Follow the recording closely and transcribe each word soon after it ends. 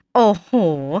โอ้โห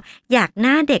อยากห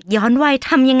น้าเด็กย้อนวัยท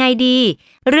ำยังไงดี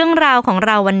เรื่องราวของเ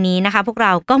ราวันนี้นะคะพวกเร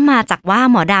าก็มาจากว่า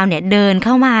หมอดาวเนี่ยเดินเ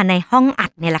ข้ามาในห้องอั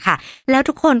ดเนี่ยแหละค่ะแล้ว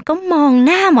ทุกคนก็มองห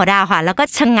น้าหมอดาวค่ะแล้วก็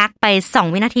ชะงักไป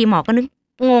2 วินาทีหมอก็นึก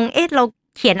งงเรา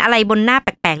เขียนอะไรบนหน้าแป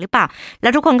ลกๆหรือเปล่าแล้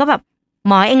วทุกคนก็แบบห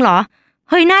มอเองเหรอ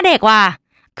เฮ้ยหน้าเด็กว่ะ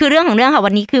คือเรื่องของเรื่องค่ะ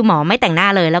วันนี้คือหมอไม่แต่งหน้า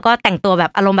เลยแล้วก็แต่งตัวแบ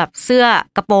บอารมณ์แบบเสื้อ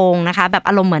กระโปรงนะคะแบบ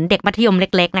อารมณ์เหมือนเด็กมัธยมเ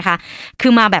ล็กๆนะคะคื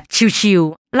อมาแบบชิล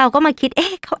ๆเราก็มาคิด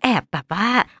เขาแอบแบบว่า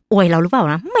อวยเราหรือเปล่า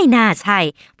นะไม่น่าใช่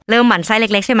เริ่มหมั่นไส้เ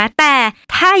ล็กๆใช่ไหมแต่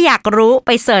ถ้าอยากรู้ไป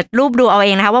เสิร์ชรูปดูเอาเอ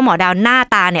งนะคะว่าหมอดาวหน้า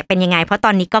ตาเนี่ยเป็นยังไงเพราะต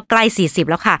อนนี้ก็ใกล้40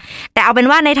แล้วค่ะแต่เอาเป็น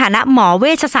ว่าในฐานะหมอเว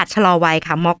ชศาสตร์ชะลอวัย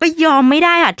ค่ะหมอก็ยอมไม่ไ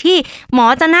ด้ค่ะที่หมอ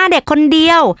จะหน้าเด็กคนเดี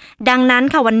ยวดังนั้น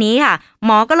ค่ะวันนี้ค่ะหม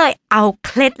อก็เลยเอาเค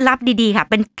ล็ดลับดีๆค่ะ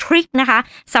เป็นทริคนะคะ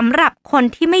สำหรับคน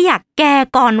ที่ไม่อยากแก่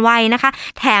ก่อนวัยนะคะ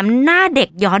แถมหน้าเด็ก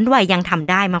ย้อนวัยยังทำ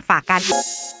ได้มาฝากกัน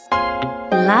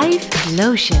Life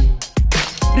Lotion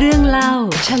เรื่องเล่า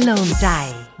ชโลมใจ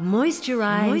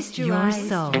Moisturize your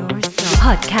soul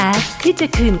Podcast ที่จะ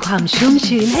คืนความชุ่ม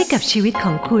ชื้นให้กับชีวิตข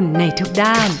องคุณในทุก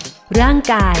ด้านร่าง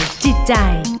กายจิตใจ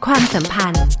ความสัมพั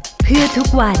นธ์เพื่อทุก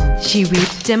วันชีวิต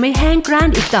จะไม่แห้งกร้าน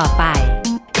อีกต่อไป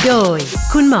โดย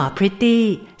คุณหมอพริตตี้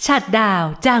ฉัตรดาว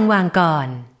จางวางกร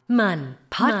มัน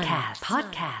Podcast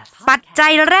ปัจจั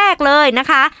ยแรกเลยนะ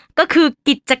คะก็คือ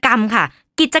กิจกรรมค่ะ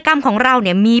กิจกรรมของเราเ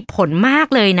นี่ยมีผลมาก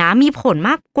เลยนะมีผล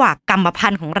มากกว่ากรรมพั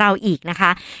นธุ์ของเราอีกนะค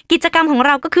ะกิจกรรมของเ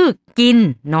ราก็คือกิน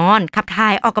นอนขับถ่า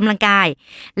ยออกกำลังกาย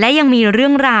และยังมีเรื่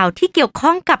องราวที่เกี่ยวข้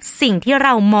องกับสิ่งที่เร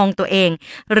ามองตัวเอง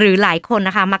หรือหลายคนน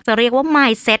ะคะมักจะเรียกว่า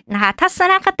mindset นะคะทัศ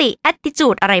นคติ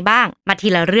attitude อะไรบ้างมาที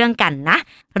ละเรื่องกันนะ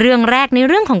เรื่องแรกใน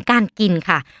เรื่องของการกิน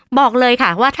ค่ะบอกเลยค่ะ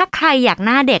ว่าถ้าใครอยากห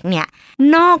น้าเด็กเนี่ย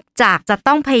นอกจากจะ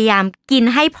ต้องพยายามกิน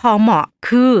ให้พอเหมาะ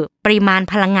คือปริมาณ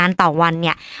พลังงานต่อวันเ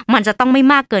นี่ยมันจะต้องไม่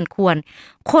มากเกินควร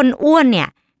คนอ้วนเนี่ย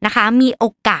นะคะมีโอ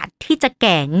กาสที่จะแ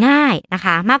ก่ง่ายนะค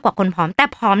ะมากกว่าคนผอมแต่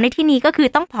ผอมในที่นี้ก็คือ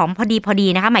ต้องผอมพอดี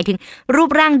นะคะหมายถึงรูป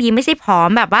ร่างดีไม่ใช่ผอม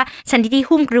แบบว่าชนิดที่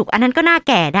หุ้มกระดูกอันนั้นก็น่าแ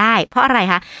ก่ได้เพราะอะไร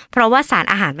คะเพราะว่าสาร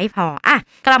อาหารไม่พอ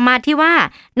กลับมาที่ว่า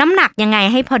น้ำหนักยังไง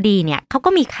ให้พอดีเนี่ยเขาก็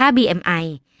มีค่า BMI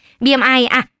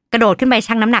กระโดดขึ้นไป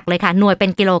ชั่งน้ำหนักเลยค่ะหน่วยเป็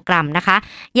นกิโลกรัมนะคะ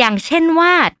อย่างเช่นว่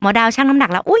าหมอดาวชั่งน้ำหนัก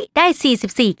แล้วได้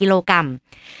44กิโลกรัม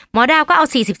หมอดาวก็เอา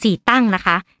44ตั้งนะค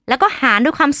ะแล้วก็หารด้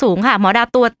วยความสูงค่ะหมอดาว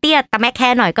ตัวเตี้ยตะแมะแค่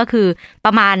หน่อยก็คือป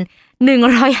ระมาณ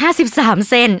153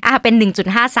เซนเป็น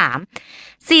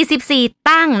 1.53 44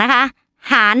ตั้งนะคะ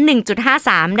หาร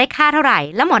 1.53 ได้ค่าเท่าไหร่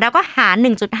แล้วหมอดาวก็หาร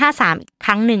 1.53 อีกค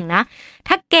รั้งหนึ่งนะ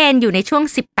ถ้าเกณฑ์อยู่ในช่วง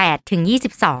18ถึง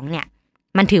22เนี่ย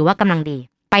มันถือว่ากำลังดี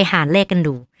ไปหารเลขกัน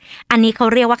ดูอันนี้เขา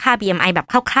เรียกว่าค่า BMI แบบ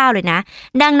คร่าวๆเลยนะ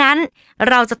ดังนั้น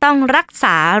เราจะต้องรักษ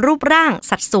ารูปร่าง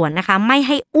สัดส่วนนะคะไม่ใ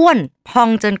ห้อ้วนพอง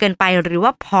จนเกินไปหรือว่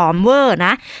าผอมเวอร์น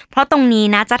ะเพราะตรงนี้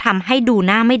นะจะทำให้ดูห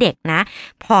น้าไม่เด็กนะ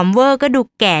ผอมเวอร์ก็ดู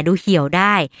แก่ดูเหี่ยวไ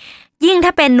ด้ยิ่งถ้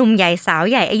าเป็นหนุ่มใหญ่สาว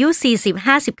ใหญ่อายุ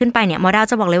 40-50 ขึ้นไปเนี่ยหมอดาว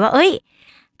จะบอกเลยว่า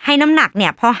ให้น้ำหนักเนี่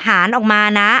ยพอหารออกมา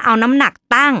นะเอาน้ำหนัก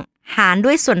ตั้งหารด้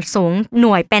วยส่วนสูงห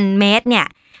น่วยเป็นเมตรเนี่ย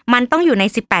มันต้องอยู่ใน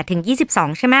18ถึง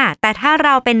22ใช่ไหมแต่ถ้าเร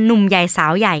าเป็นหนุ่มใหญ่สา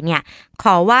วใหญ่เนี่ยข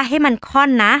อว่าให้มันค่อน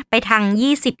นะไปทาง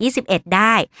20-21ไ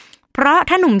ด้เพราะ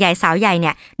ถ้าหนุ่มใหญ่สาวใหญ่เ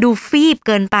นี่ยดูฟีบเ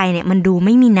กินไปเนี่ยมันดูไ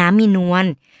ม่มีน้ำมีนวล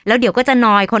แล้วเดี๋ยวก็จะน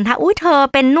อยคนถ้าเธอ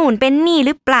เป็นนู่นเป็นนี่ห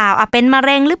รือเปล่าเป็นมะเ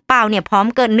ร็งหรือเปล่าเนี่ยพร้อม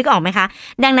เกินนึกออกไหมคะ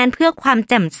ดังนั้นเพื่อความ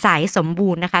แจ่มใสสมบู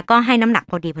รณ์นะคะก็ให้น้ำหนัก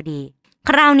พอดี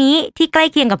คราวนี้ที่ใกล้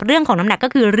เคียงกับเรื่องของน้ำหนักก็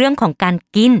คือเรื่องของการ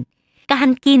กิน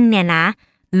เนี่ยนะ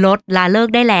ลดละเลิก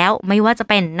ได้แล้วไม่ว่าจะ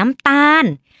เป็นน้ำตาล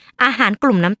อาหารก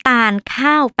ลุ่มน้ำตาล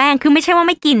ข้าวแป้งคือไม่ใช่ว่า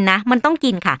ไม่กินนะมันต้อง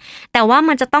กินค่ะแต่ว่า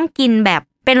มันจะต้องกินแบบ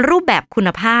เป็นรูปแบบคุณ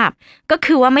ภาพก็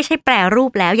คือว่าไม่ใช่แปรรู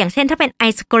ปแล้วอย่างเช่นถ้าเป็นไอ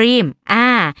ศกรีม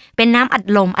เป็นน้ำอัด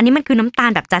ลมอันนี้มันคือน้ำตาล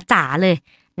แบบจ๋าๆเลย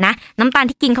นะน้ำตาล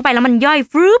ที่กินเข้าไปแล้วมันย่อย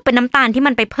ฟรึบเป็นน้ำตาลที่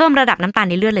มันไปเพิ่มระดับน้ำตาล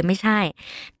ในเลือดเลยไม่ใช่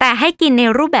แต่ให้กินใน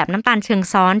รูปแบบน้ำตาลเชิง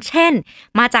ซ้อนเช่น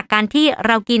มาจากการที่เ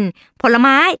รากินผลไ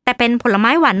ม้แต่เป็นผลไ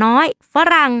ม้หวานน้อยฝ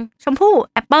รั่งชมพู่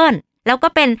แอปเปิ้ลแล้วก็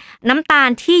เป็นน้ำตาล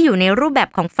ที่อยู่ในรูปแบบ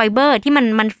ของไฟเบอร์ที่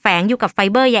มันแฝงอยู่กับไฟ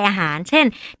เบอร์ใยอาหารเช่น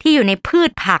ที่อยู่ในพืช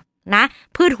ผักนะ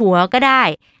พืชหัวก็ได้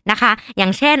นะคะอย่า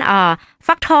งเช่น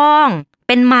ฟักทองเ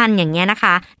ป็นมันอย่างเงี้ยนะค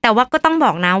ะแต่ว่าก็ต้องบ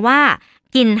อกนะว่า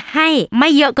กินให้ไม่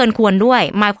เยอะเกินควรด้วย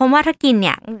หมายความว่าถ้ากินเ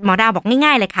นี่ยหมอดาวบอก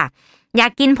ง่ายๆเลยค่ะอยา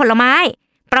กกินผลไม้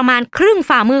ประมาณครึ่ง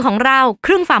ฝ่ามือของเราค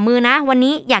รึ่งฝ่ามือนะวัน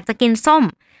นี้อยากจะกินส้ม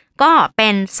ก็เป็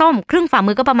นส้มครึ่งฝ่า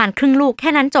มือก็ประมาณครึ่งลูกแค่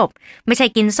นั้นจบไม่ใช่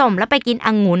กินส้มแล้วไปกินอ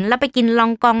งุ่นแล้วไปกินลอ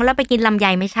งกองแล้วไปกินลำไย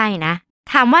ไม่ใช่นะ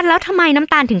ถามว่าแล้วทำไมน้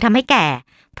ำตาลถึงทำให้แก่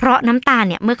เพราะน้ำตาล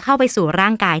เนี่ยเมื่อเข้าไปสู่ร่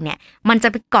างกายเนี่ยมันจะ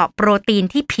ไปเกาะโปรตีน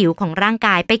ที่ผิวของร่างก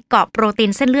ายไปเกาะโปรตี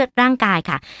นเส้นเลือดร่างกาย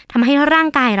ค่ะทำให้ร่าง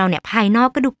กายเราเนี่ยภายนอก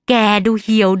ก็ดูแก่ดูเ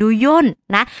หี่ยวดูย่น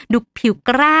นะดูผิวก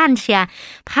ร้านเชีย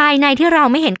ภายในที่เรา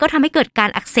ไม่เห็นก็ทำให้เกิดการ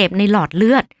อักเสบในหลอดเ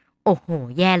ลือด โอ้โห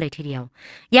แย่เลยทีเดียว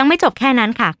ยังไม่จบแค่นั้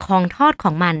นค่ะของทอดข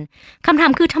องมันคำถา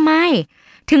มคือทำไม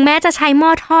ถึงแม้จะใช้หม้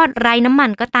อทอดไร้น้ำมัน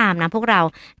ก็ตามนะพวกเรา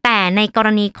แต่ในกร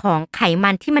ณีของไขมั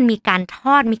นที่มันมีการท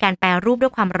อดมีการแปรรูปด้ว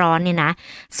ยความร้อนเนี่ยนะ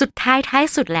สุดท้าย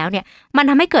สุดแล้วเนี่ยมัน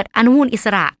ทำให้เกิดอนุมูลอิส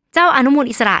ระเจ้าอนุมูล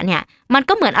อิสระเนี่ยมัน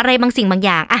ก็เหมือนอะไรบางสิ่งบางอ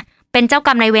ย่างอะเป็นเจ้าก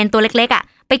รรมนายเวรตัวเล็กๆอะ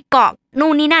ไปเกาะ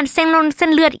นู่นนี่นั่นเส้น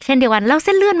เลือดอีกเช่นเดียวกันแล้วเ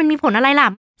ส้นเลือดมันมีผลอะไรล่ะ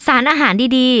สารอาหาร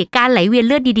ดีๆการไหลเวียน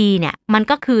เลือดดีๆเนี่ยมัน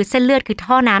ก็คือเส้นเลือดคือ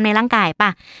ท่อน้ำในร่างกายป่ะ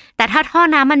แต่ถ้าท่อ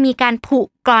น้ำมันมีการผุ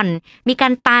กร่อนมีกา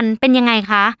รตันเป็นยังไง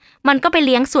คะมันก็ไปเ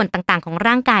ลี้ยงส่วนต่างๆของ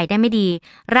ร่างกายได้ไม่ดี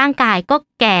ร่างกายก็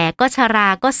แก่ก็ชรา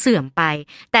ก็เสื่อมไป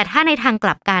แต่ถ้าในทางก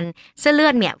ลับกันเส้นเลื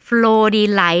อดเนี่ยโฟลว์ดี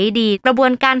ไหลดีกระบว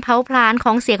นการเผาผลาญข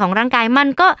องเสียของร่างกายมัน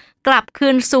ก็กลับคื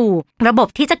นสู่ระบบ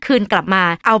ที่จะคืนกลับมา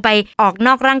เอาไปออกน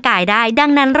อกร่างกายได้ดั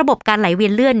งนั้นระบบการไหลเวีย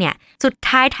นเลือดเนี่ยสุด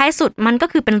ท้ายสุดมันก็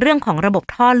คือเป็นเรื่องของระบบ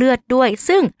ท่อเลือดด้วย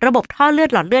ซึ่งระบบท่อเลือด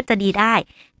หลอดเลือดจะดีได้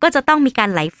ก็จะต้องมีการ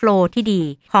ไหลโฟลว์ที่ดี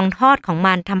ของทอดของ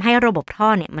มันทำให้ระบบท่อ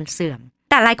เนี่ยมันเสื่อม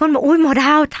แต่หลายคนบอกอุ้ยหมอด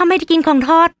าวถ้าไม่ได้กินของ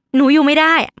ทอดหนูอยู่ไม่ไ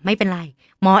ด้ไม่เป็นไร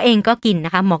หมอเองก็กินน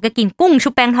ะคะหมอก็กินกุ้งชุ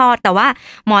บแป้งทอดแต่ว่า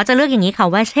หมอจะเลือกอย่างนี้ค่ะ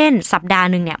ว่าเช่นสัปดาห์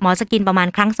นึงเนี่ยหมอจะกินประมาณ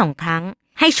ครั้ง2ครั้ง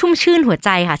ให้ชุ่มชื่นหัวใจ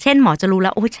ค่ะเช่นหมอจะรู้แล้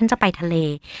วโอ้ยฉันจะไปทะเล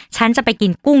ฉันจะไปกิ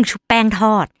นกุ้งชุบแป้งท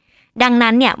อดดัง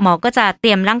นั้นเนี่ยหมอก็จะเต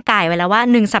รียมร่างกายไว้แล้วว่า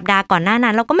1สัปดาห์ก่อนหน้า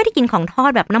นั้นเราก็ไม่ได้กินของทอด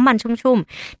แบบน้ำมันชุ่ม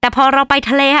ๆแต่พอเราไป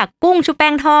ทะเลค่ะกุ้งชุบแป้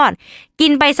งทอดกิ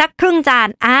นไปสักครึ่งจาน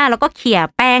แล้วก็เขี่ย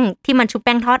แป้งที่มันชุบแ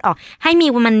ป้งทอดออกให้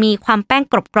มันมีความแป้ง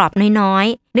กรอบๆน้อย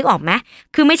ๆนึกออกไหม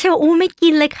คือไม่ใช่ว่าไม่กิ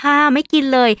นเลยค่ะไม่กิน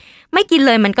เลย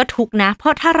มันก็ทุกข์นะเพรา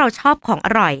ะถ้าเราชอบของอ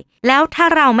ร่อยแล้วถ้า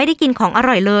เราไม่ได้กินของอ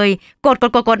ร่อยเลยก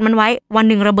ดมันไว้วัน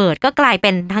หนึ่งระเบิดก็กลายเป็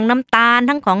นทั้งน้ำตาล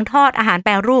ทั้งของทอดอาหารแป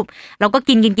รรูปเราก็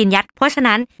กินยัดเพราะฉะ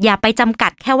นั้นอย่าไปจำกั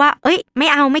ดแค่ว่าไม่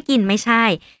เอาไม่กินไม่ใช่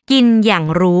กินอย่าง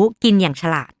รู้กินอย่างฉ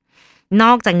ลาดน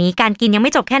อกจากนี้การกินยังไ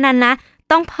ม่จบแค่นั้นนะ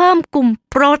ต้องเพิ่มกลุ่ม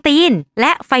โปรตีนแล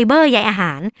ะไฟเบอร์ใยอาห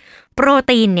ารโปร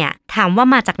ตีนเนี่ยถามว่า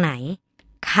มาจากไหน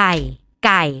ไข่ไ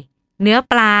ก่เนื้อ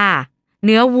ปลาเ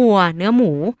นื้อวัวเนื้อห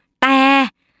มูแต่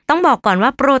ต้องบอกก่อนว่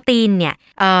าโปรตีนเนี่ย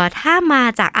ถ้ามา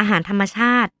จากอาหารธรรมช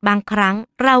าติบางครั้ง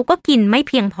เราก็กินไม่เ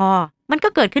พียงพอมันก็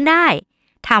เกิดขึ้นได้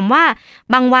ถามว่า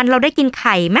บางวันเราได้กินไ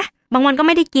ข่ไหมบางวันก็ไ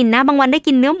ม่ได้กินนะบางวันได้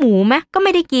กินเนื้อหมูไหมก็ไ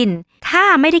ม่ได้กินถ้า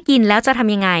ไม่ได้กินแล้วจะท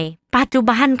ำยังไงปัจจุ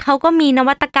บันเขาก็มีน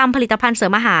วัตกรรมผลิตภัณฑ์เสริ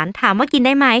มอาหารถามว่ากินไ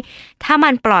ด้ไหมถ้ามั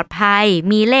นปลอดภัย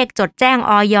มีเลขจดแจ้ง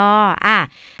อย.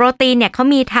โปรตีนเนี่ยเขา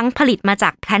มีทั้งผลิตมาจา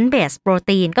ก plant based โปร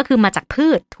ตีนก็คือมาจากพื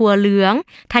ชถั่วเหลือง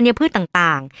ธัญพืชต่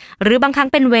างๆหรือบางครั้ง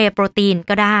เป็นเวย์โปรตีน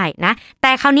ก็ได้นะแ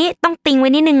ต่คราวนี้ต้องติงไว้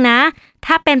นิดนึงนะ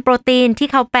ถ้าเป็นโปรตีนที่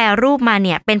เขาแปรรูปมาเ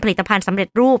นี่ยเป็นผลิตภัณฑ์สำเร็จ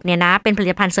รูปเนี่ยนะเป็นผลิ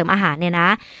ตภัณฑ์เสริมอาหารเนี่ยนะ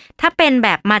ถ้าเป็นแบ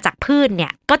บมาจากพืชเนี่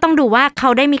ยก็ต้องดูว่าเขา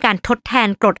ได้มีการทดแทน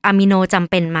กรดอะมิโนจำ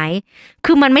เป็นไหม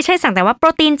คือมันไม่ใช่สั่งแต่ว่าโปร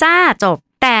ตีนจ้าจบ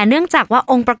แต่เนื่องจากว่า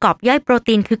องค์ประกอบย่อยโปร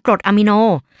ตีนคือกรดอะมิโน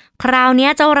คราวนี้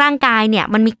เจ้าร่างกายเนี่ย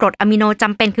มันมีกรดอะมิโนจ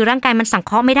ำเป็นคือร่างกายมันสังเ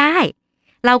คราะห์ไม่ได้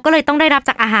เราก็เลยต้องได้รับ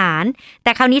จากอาหารแ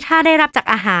ต่คราวนี้ถ้าได้รับจาก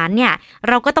อาหารเนี่ย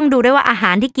เราก็ต้องดูด้วยว่าอาห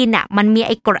ารที่กินน่ะมันมีไ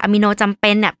อ้กรดอะมิโนจำเ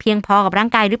ป็นน่ะเพียงพอกับร่าง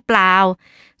กายหรือเปล่า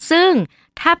ซึ่ง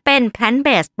ถ้าเป็น plant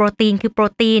based โปรตีนคือโปร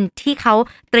ตีนที่เขา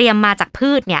เตรียมมาจาก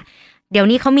พืชเนี่ยเดี๋ยว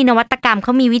นี้เขามีนวัตกรรมเข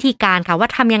ามีวิธีการค่ะว่า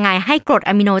ทำยังไงให้กรด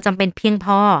อะมิโนจำเป็นเพียงพ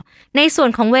อในส่วน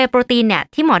ของเวย์โปรตีนเนี่ย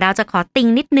ที่หมอดาวจะขอติง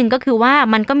นิดนึงก็คือว่า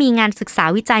มันก็มีงานศึกษา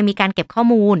วิจัยมีการเก็บข้อ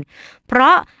มูลเพรา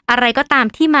ะอะไรก็ตาม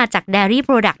ที่มาจาก dairy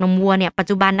product นมวัวเนี่ยปัจ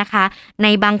จุบันนะคะใน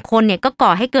บางคนเนี่ยก็ก่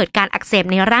อให้เกิดการอักเสบ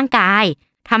ในร่างกาย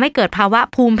ทำให้เกิดภาวะ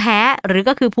ภูมิแพ้หรือ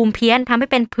ก็คือภูมิเพี้ยนทำให้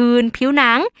เป็นผื่นผิวห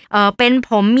นังเป็นผ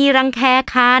มมีรังแค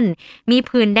คันมี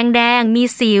ผื่นแดงๆมี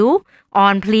สิวอ่อ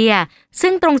นเพลีย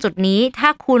ซึ่งตรงจุดนี้ถ้า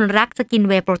คุณรักจะกิน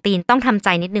เวย์โปรตีนต้องทำใจ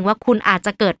นิดนึงว่าคุณอาจจ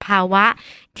ะเกิดภาวะ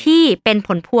ที่เป็นผ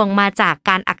ลพวงมาจาก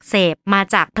การอักเสบมา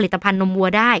จากผลิตภัณฑ์นมวัว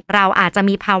ได้เราอาจจะ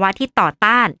มีภาวะที่ต่อ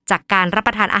ต้านจากการรับป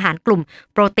ระทานอาหารกลุ่ม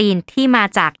โปรตีนที่มา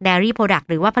จาก dairy product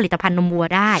หรือว่าผลิตภัณฑ์นมวัว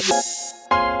ได้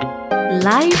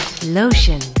Life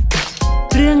Lotion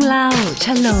เรื่องเล่าช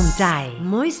โลมใจ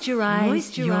Moisturize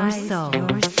Your Soul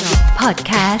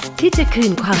Podcast ที่จะคื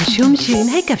นความชุ่มชื้น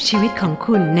ให้กับชีวิตของ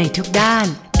คุณในทุกด้าน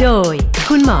โดย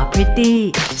คุณหมอพริตตี้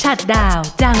ฉัตรดาว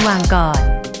จางวางก่อน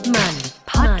มัน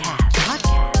Podcast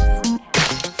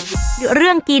เ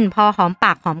รื่องกินพอหอมป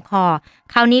ากหอมคอ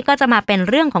คราวนี้ก็จะมาเป็น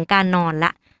เรื่องของการนอนล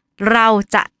ะเรา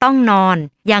จะต้องนอน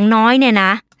อย่างน้อยเนี่ยน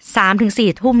ะ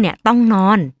 3-4 ทุ่มเนี่ยต้องนอ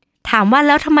นถามว่าแ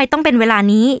ล้วทำไมต้องเป็นเวลา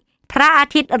นี้พระอา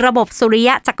ทิตย์ระบบสุริย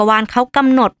ะจักรวาลเขาก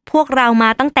ำหนดพวกเรามา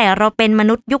ตั้งแต่เราเป็นม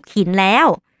นุษย์ยุคหินแล้ว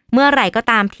เมื่อไหร่ก็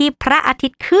ตามที่พระอาทิ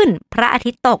ตย์ขึ้นพระอา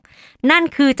ทิตย์ตกนั่น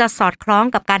คือจะสอดคล้อง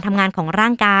กับการทำงานของร่า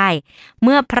งกายเ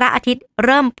มื่อพระอาทิตย์เ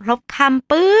ริ่มพลบค่ำ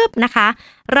ปุ๊บนะคะ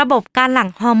ระบบการหลั่ง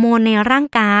ฮอร์โมนในร่าง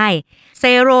กายเซ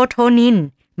โรโทนิน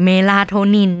เมลาโท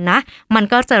นินนะมัน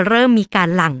ก็จะเริ่มมีการ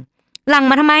หลั่ง หลั่ง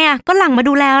มาทำไมอ่ะก็หลั่งมา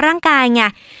ดูแลร่างกายไง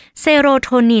เซโรโท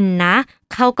นินนะ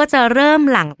เขาก็จะเริ่ม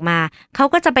หลั่งออกมาเขา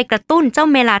ก็จะไปกระตุ้นเจ้า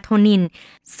เมลาโทนิน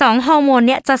2ฮอร์โมนเ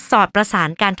นี่ยจะสอดประสาน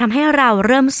กันทำให้เราเ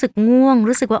ริ่มรู้สึกง่วง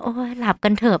รู้สึกว่าโอ๊ยหลับกั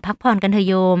นเถอะพักผ่อนกันเถอะ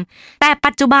โยมแต่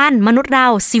ปัจจุบันมนุษย์เรา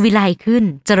ศิวิไลซ์ขึ้น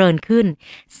เจริญขึ้น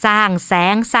สร้างแส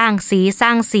งสร้างสีสร้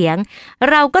างเสียง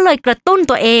เราก็เลยกระตุ้น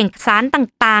ตัวเองสาร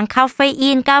ต่างๆคาเฟอี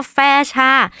นกาแฟช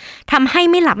าทำให้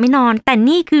ไม่หลับไม่นอนแต่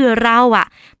นี่คือเราอะ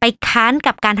ไปค้าน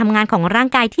กับการทำงานของร่าง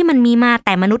กายที่มันมีมาแ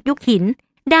ต่มนุษย์ยุคหิน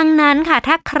ดังนั้นค่ะ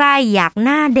ถ้าใครอยากห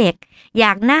น้าเด็กอย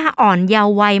ากหน้าอ่อนเยา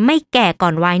ว์วัยไม่แก่ก่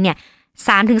อนวัยเนี่ย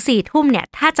 3-4 ทุ่มเนี่ย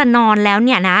ถ้าจะนอนแล้วเ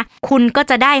นี่ยนะคุณก็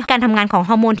จะได้การทำงานของฮ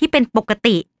อร์โมนที่เป็นปก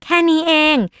ติแค่นี้เอ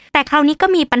งแต่คราวนี้ก็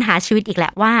มีปัญหาชีวิตอีกแหล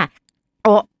ะว่า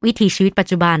วิถีชีวิตปัจ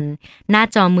จุบันหน้า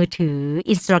จอมือถือ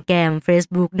Instagram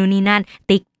Facebook นู่นนี่นั่น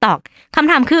TikTok ค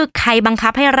ำถามคือใครบังคั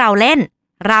บให้เราเล่น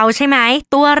เราใช่ไหม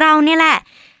ตัวเราเนี่ยแหละ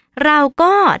เรา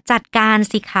ก็จัดการ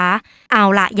สิคะเอา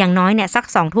ละอย่างน้อยเนี่ยสัก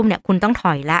2 ทุ่มเนี่ยคุณต้องถ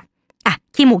อยละ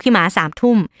ขี้หมูขี้หมา3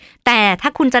 ทุ่มแต่ถ้า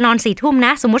คุณจะนอน4 ทุ่มน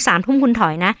ะสมมติ3 ทุ่มคุณถอ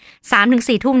ยนะ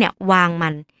 3-4 ทุ่มเนี่ยวา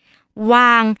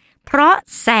งเพราะ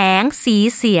แสงสี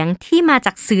เสียงที่มาจ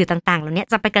ากสื่อต่างๆเหล่านี้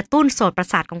จะไปกระตุ้นโสตประ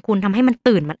สาทของคุณทำให้มัน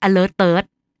ตื่นมัน alert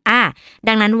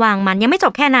ดังนั้นวางมันยังไม่จ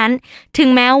บแค่นั้นถึง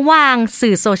แม้วาง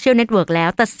สื่อโซเชียลเน็ตเวิร์กแล้ว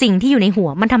แต่สิ่งที่อยู่ในหัว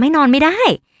มันทำให้นอนไม่ได้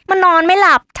มันนอนไม่ห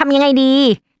ลับทำยังไงดี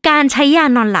การใช้ยา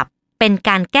นอนหลับเป็นก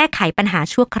ารแก้ไขปัญหา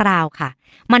ชั่วคราวค่ะ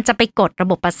มันจะไปกดระ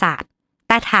บบประสาทแ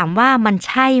ต่ถามว่ามันใ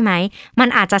ช่ไหมมัน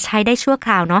อาจจะใช้ได้ชั่วค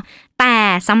ราวเนาะแต่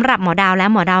สำหรับหมอดาวและ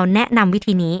หมอดาวแนะนำวิ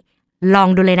ธีนี้ลอง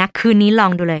ดูเลยนะคืนนี้ลอ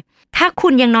งดูเลยถ้าคุ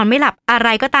ณยังนอนไม่หลับอะไร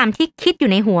ก็ตามที่คิดอ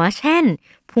ยู่ในหัวเช่น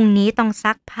พรุ่งนี้ต้อง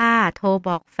ซักผ้าโทรบ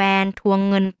อกแฟนทวง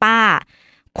เงินป้า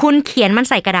คุณเขียนมัน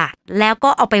ใส่กระดาษแล้วก็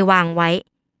เอาไปวางไว้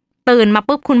ตื่นมา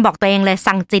ปุ๊บคุณบอกตัวเองเลย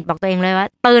สั่งจิตบอกตัวเองเลยว่า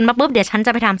ตื่นมาปุ๊บเดี๋ยวฉันจ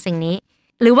ะไปทำสิ่งนี้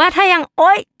หรือว่าถ้ายัง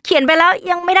เขียนไปแล้ว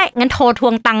ยังไม่ได้งั้นโทรท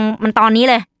วงตังค์มันตอนนี้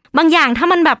เลยบางอย่างถ้า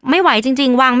มันแบบไม่ไหวจริง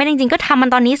ๆวางไม่ได้จริงๆก็ทำมัน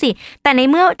ตอนนี้สิแต่ใน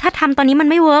เมื่อถ้าทำตอนนี้มัน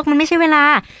ไม่เวิร์กมันไม่ใช่เวลา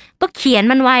ก็เขียน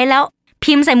มันไว้แล้ว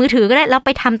พิมพ์ใส่มือถือก็ได้แล้วไป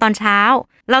ทำตอนเช้า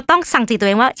เราต้องสั่งจิตตัวเ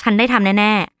องว่าฉันได้ทำแ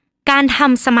น่ๆการท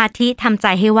ำสมาธิทำใจ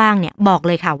ให้ว่างเนี่ยบอกเ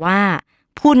ลยค่ะว่า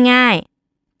พูดง่าย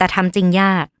แต่ทำจริงย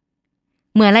าก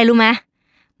เหมือนอะไรรู้ไหม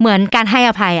เหมือนการให้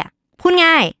อภัยพูด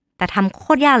ง่ายแต่ทำโค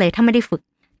ตรยากเลยถ้าไม่ได้ฝึก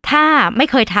ถ้าไม่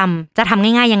เคยทำจะทำ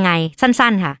ง่ายๆยังไงสั้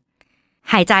นๆค่ะ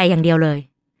หายใจอย่างเดียวเลย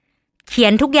เขีย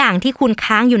นทุกอย่างที่คุณ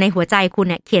ค้างอยู่ในหัวใจคุณ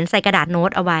เนี่ยเขียนใส่กระดาษโน้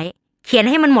ตเอาไว้เขียน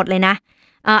ให้มันหมดเลยนะ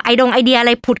ไอเดียอะไ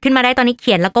รผุดขึ้นมาได้ตอนนี้เ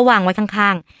ขียนแล้วก็วางไว้ข้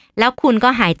างๆแล้วคุณก็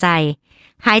หายใ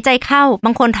จเข้าบ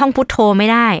างคนท่องพุทโธไม่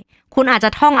ได้คุณอาจจะ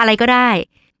ท่องอะไรก็ได้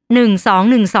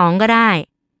1212ก็ได้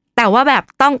แต่ว่าแบบ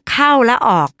ต้องเข้าและอ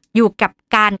อกอยู่กับ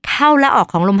การเข้าและออก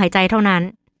ของลมหายใจเท่านั้น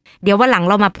เดี๋ยววันหลัง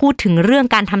เรามาพูดถึงเรื่อง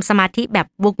การทำสมาธิแบบ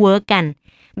เวิร์กกัน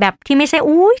แบบที่ไม่ใช่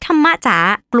ธรรมะจ๋า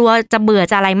กลัวจะเบื่อ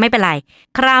จะอะไรไม่เป็นไร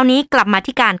คราวนี้กลับมา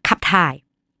ที่การขับถ่าย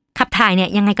เนี่ย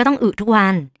ยังไงก็ต้องอึทุกวั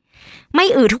นไม่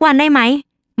อึทุกวันได้ไหม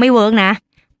ไม่เวิร์กนะ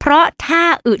เพราะถ้า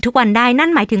อึทุกวันได้นั่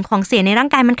นหมายถึงของเสียในร่าง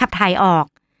กายมันขับถ่ายออก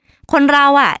คนเรา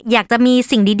อยากจะมี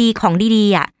สิ่งดีๆของดี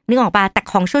ๆนึกออกป่ะแต่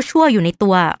ของชั่วๆอยู่ในตั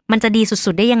วมันจะดี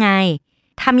สุดๆได้ยังไง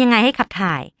ทำยังไงให้ขับ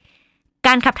ถ่ายก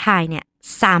ารขับถ่ายเนี่ย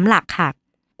3หลักค่ะ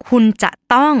คุณจะ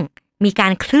ต้องมีกา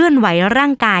รเคลื่อนไหวร่า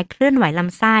งกายเคลื่อนไหวล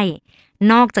ำไส้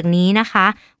นอกจากนี้นะคะ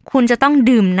คุณจะต้อง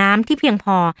ดื่มน้ำที่เพียงพ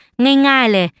อง่าย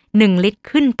ๆเลย1 ลิตร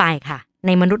ขึ้นไปค่ะใ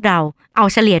นมนุษย์เราเอา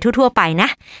เฉลี่ยทั่วๆไปนะ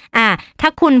ถ้า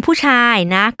คุณผู้ชาย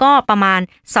นะก็ประมาณ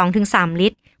 2-3 ลิ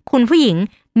ตรคุณผู้หญิง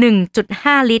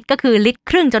 1.5 ลิตรก็คือลิตร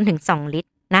ครึ่งจนถึง2 ลิตร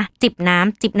นะจิบน้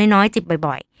ำจิบน้อยๆจิบ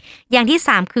บ่อยๆอย่างที่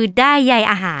3คือได้ใย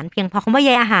อาหารเพียงพอคำว่าใย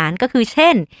อาหารก็คือเช่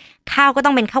นข้าวก็ต้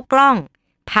องเป็นข้าวกล้อง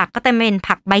ผักก็ต้องเป็น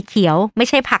ผักใบเขียวไม่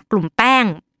ใช่ผักกลุ่มแป้ง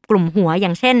กลุ่มหัวอย่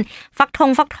างเช่นฟัก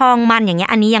ทองมันอย่างเงี้ย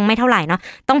อันนี้ยังไม่เท่าไหร่เนาะ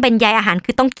ต้องเป็นใยอาหาร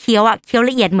คือต้องเคี้ยวเคี้ยว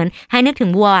ละเอียดเหมือนให้นึกถึ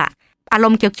งวัวอาร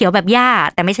มณ์เขียวๆแบบหญ้า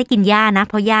แต่ไม่ใช่กินหญ้านะ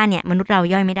เพราะหญ้าเนี่ยมนุษย์เรา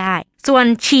ย่อยไม่ได้ส่วน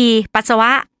ฉี่ปัสสาว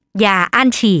ะอย่าอั้น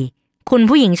ฉี่คุณ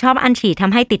ผู้หญิงชอบอั้นฉี่ท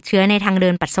ำให้ติดเชื้อในทางเดิ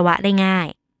นปัสสาวะได้ง่าย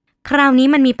คราวนี้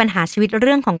มันมีปัญหาชีวิตเ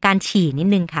รื่องของการฉี่นิด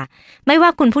นึงค่ะไม่ว่า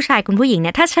คุณผู้ชายคุณผู้หญิงเ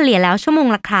นี่ยถ้าเฉลี่ยแล้วชั่วโมง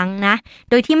ละครั้งนะ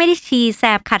โดยที่ไม่ได้ฉี่แส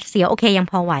บขัดเสียวโอเคยัง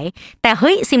พอไหวแต่เ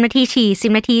ฮ้ย10 นาทีฉี่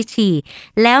10 นาทีฉี่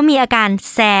แล้วมีอาการ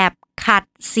แสบขัด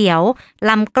เสียว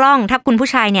ลำกล้องถ้าคุณผู้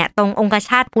ชายเนี่ยตรงองคช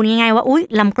าตพูดง่ายๆว่า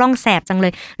ลำกล้องแสบจังเล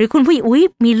ยหรือคุณผู้หญิง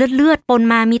มีเลือดปน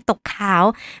มามีตกขาว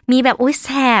มีแบบแส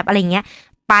บอะไรเงี้ย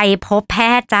ไปพบแพ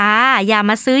ทย์จ้าอย่า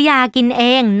มาซื้อยากินเอ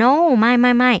ง no ไ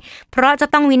ม่เพราะจะ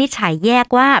ต้องวินิจฉัยแยก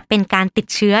ว่าเป็นการติด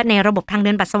เชื้อในระบบทางเ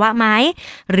ดินปัสสาวะไหม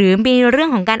หรือมีเรื่อง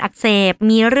ของการอักเสบ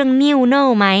มีเรื่องนิ่วเน่า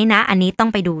ไหมนะอันนี้ต้อง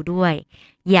ไปดูด้วย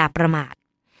อย่าประมาท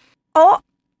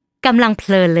กำลังเพ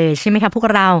ลินเลยใช่ไหมคะพวก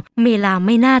เราเวลาไ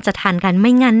ม่น่าจะทันกันไ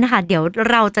ม่งั้นนะคะเดี๋ยว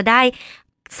เราจะได้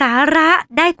สาระ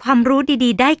ได้ความรู้ดี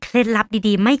ๆได้เคล็ดลับ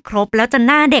ดีๆไม่ครบแล้วจะห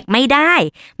น้าเด็กไม่ได้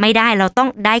เราต้อง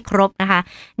ได้ครบนะคะ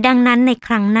ดังนั้นในค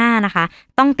รั้งหน้านะคะ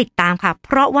ต้องติดตามค่ะเพ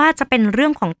ราะว่าจะเป็นเรื่อ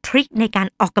งของทริคในการ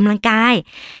ออกกำลังกาย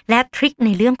และทริคใน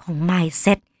เรื่องของ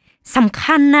mindset สำ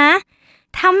คัญนะ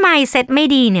ถ้า mindset ไม่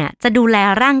ดีเนี่ยจะดูแล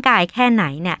ร่างกายแค่ไหน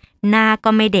เนี่ยหน้าก็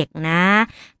ไม่เด็กนะ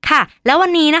ค่ะแล้ววั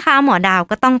นนี้นะคะหมอดาว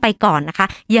ก็ต้องไปก่อนนะคะ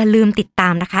อย่าลืมติดตา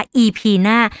มนะคะ EP ห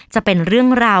น้าจะเป็นเรื่อง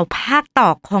ราวภาคต่อ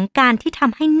ของการที่ท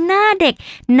ำให้หน้าเด็ก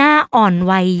หน้าอ่อน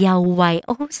วัยเยาว์วัยโ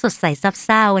อ้สดใสซับ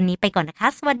ซ่าวันนี้ไปก่อนนะคะ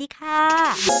สวัสดีค่ะ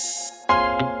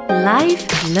Life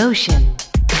Lotion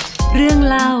เรื่อง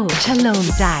เล่าชโลม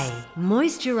ใจ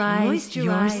Moisturize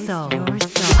your soul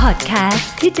Podcast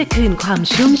ที่จะคืนความ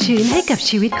ชุ่มชื้นให้กับ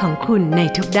ชีวิตของคุณใน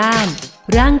ทุกด้าน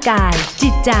ร่างกายจิ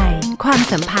ตใจความ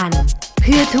สัมพันธ์เ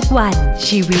พื่อทุกวัน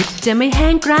ชีวิตจะไม่แห้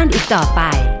งกร้านอีกต่อไป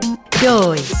โด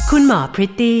ยคุณหมอพริ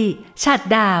ตตี้ฉัตร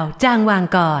ดาวจางวาง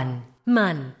กรมั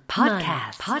น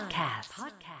Podcast